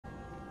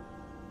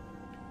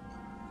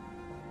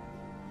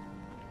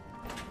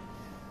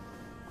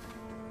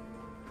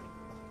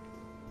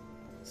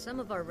Some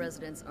of our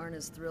residents aren't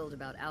as thrilled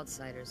about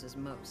outsiders as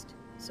most,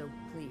 so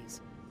please,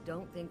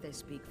 don't think they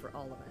speak for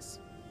all of us.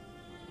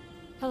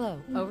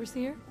 Hello,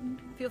 Overseer?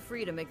 Feel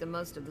free to make the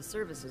most of the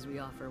services we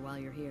offer while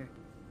you're here.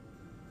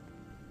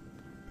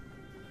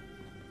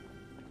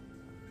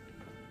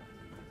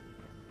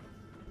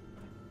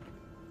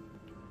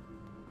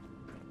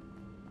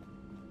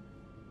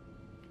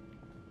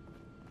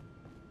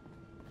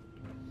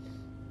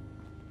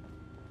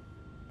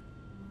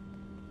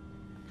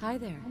 Hi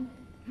there.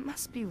 It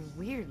must be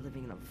weird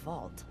living in a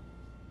vault.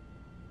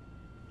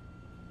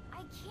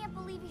 I can't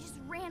believe he just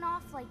ran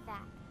off like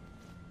that.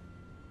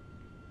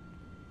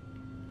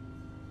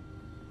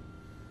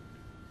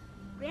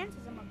 Grant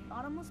says I'm a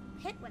bottomless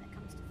pit when it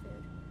comes to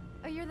food.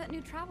 Oh, you're that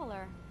new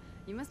traveler.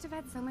 You must have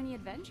had so many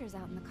adventures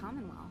out in the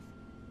Commonwealth.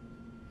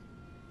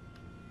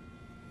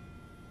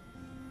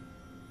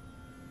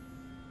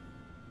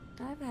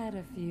 I've had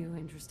a few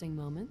interesting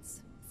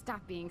moments.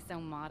 Stop being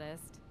so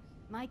modest.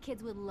 My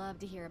kids would love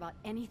to hear about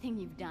anything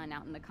you've done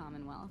out in the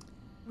Commonwealth.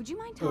 Would you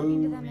mind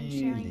talking to them and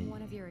sharing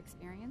one of your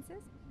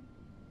experiences?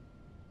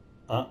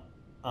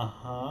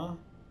 Uh-huh.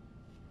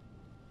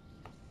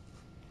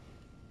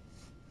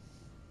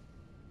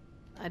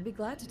 I'd be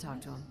glad to talk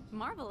to him.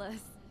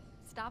 Marvelous.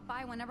 Stop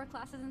by whenever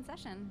class is in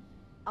session.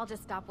 I'll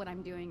just stop what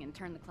I'm doing and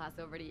turn the class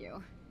over to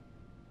you.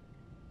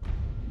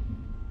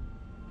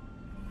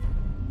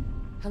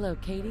 Hello,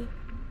 Katie.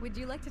 Would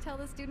you like to tell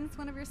the students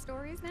one of your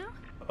stories now?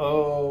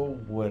 Oh,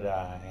 would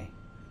I?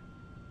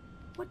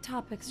 What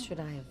topics should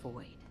I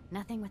avoid?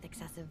 Nothing with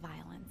excessive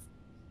violence.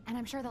 And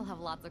I'm sure they'll have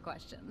lots of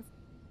questions.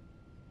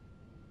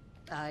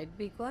 I'd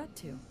be glad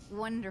to.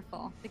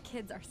 Wonderful. The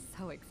kids are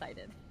so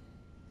excited.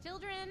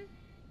 Children,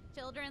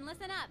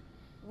 listen up.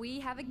 We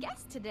have a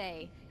guest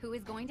today who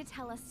is going to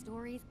tell us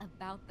stories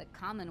about the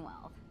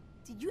Commonwealth.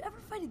 Did you ever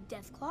fight a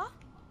Deathclaw?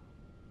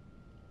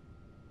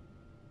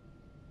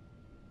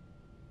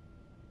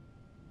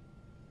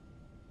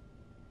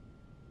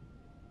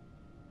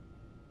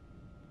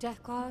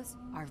 Deathclaws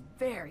are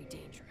very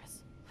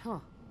dangerous. Huh.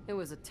 It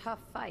was a tough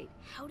fight.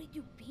 How did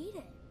you beat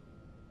it?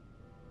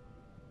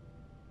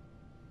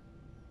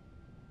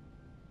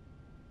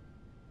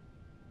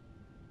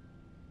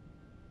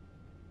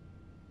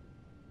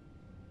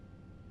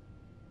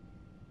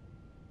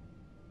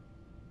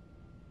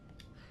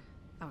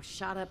 I was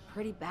shot up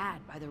pretty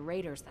bad by the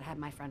raiders that had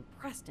my friend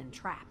Preston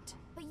trapped.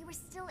 But you were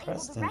still able to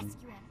Preston.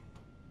 rescue him,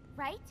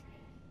 right?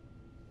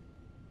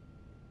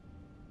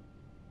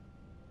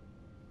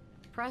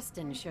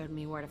 Preston showed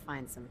me where to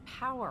find some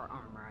power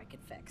armor I could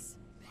fix.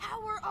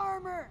 Power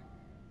armor!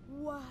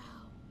 Wow.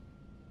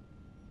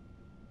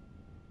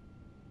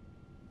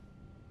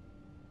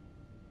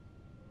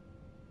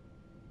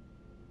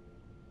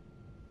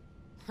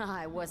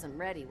 I wasn't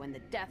ready when the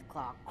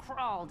Deathclaw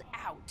crawled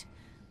out.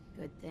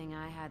 Good thing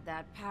I had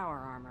that power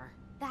armor.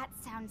 That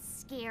sounds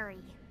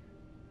scary.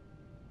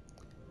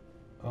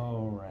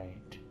 All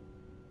right.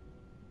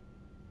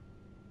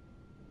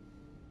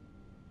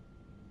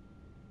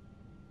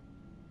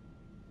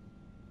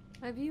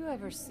 Have you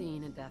ever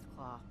seen a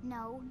Deathclaw?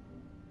 No.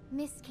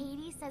 Miss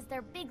Katie says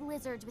they're big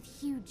lizards with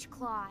huge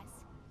claws.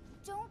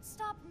 Don't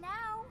stop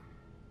now.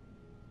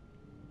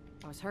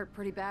 I was hurt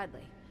pretty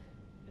badly,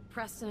 but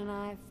Preston and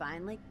I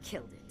finally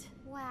killed it.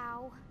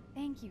 Wow.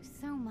 Thank you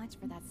so much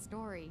for that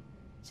story.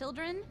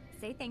 Children,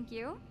 say thank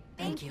you.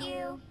 Thank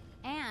you.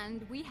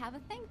 And we have a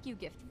thank you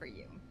gift for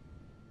you.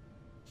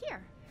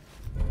 Here.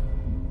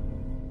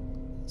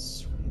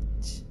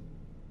 Sweet.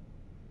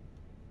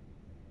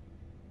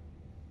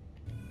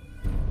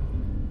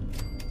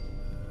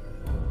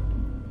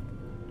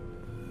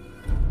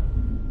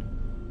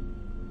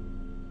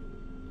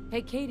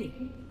 Hey,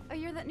 Katie. Oh,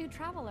 you're that new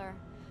traveler.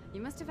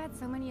 You must have had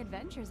so many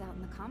adventures out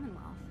in the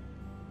Commonwealth.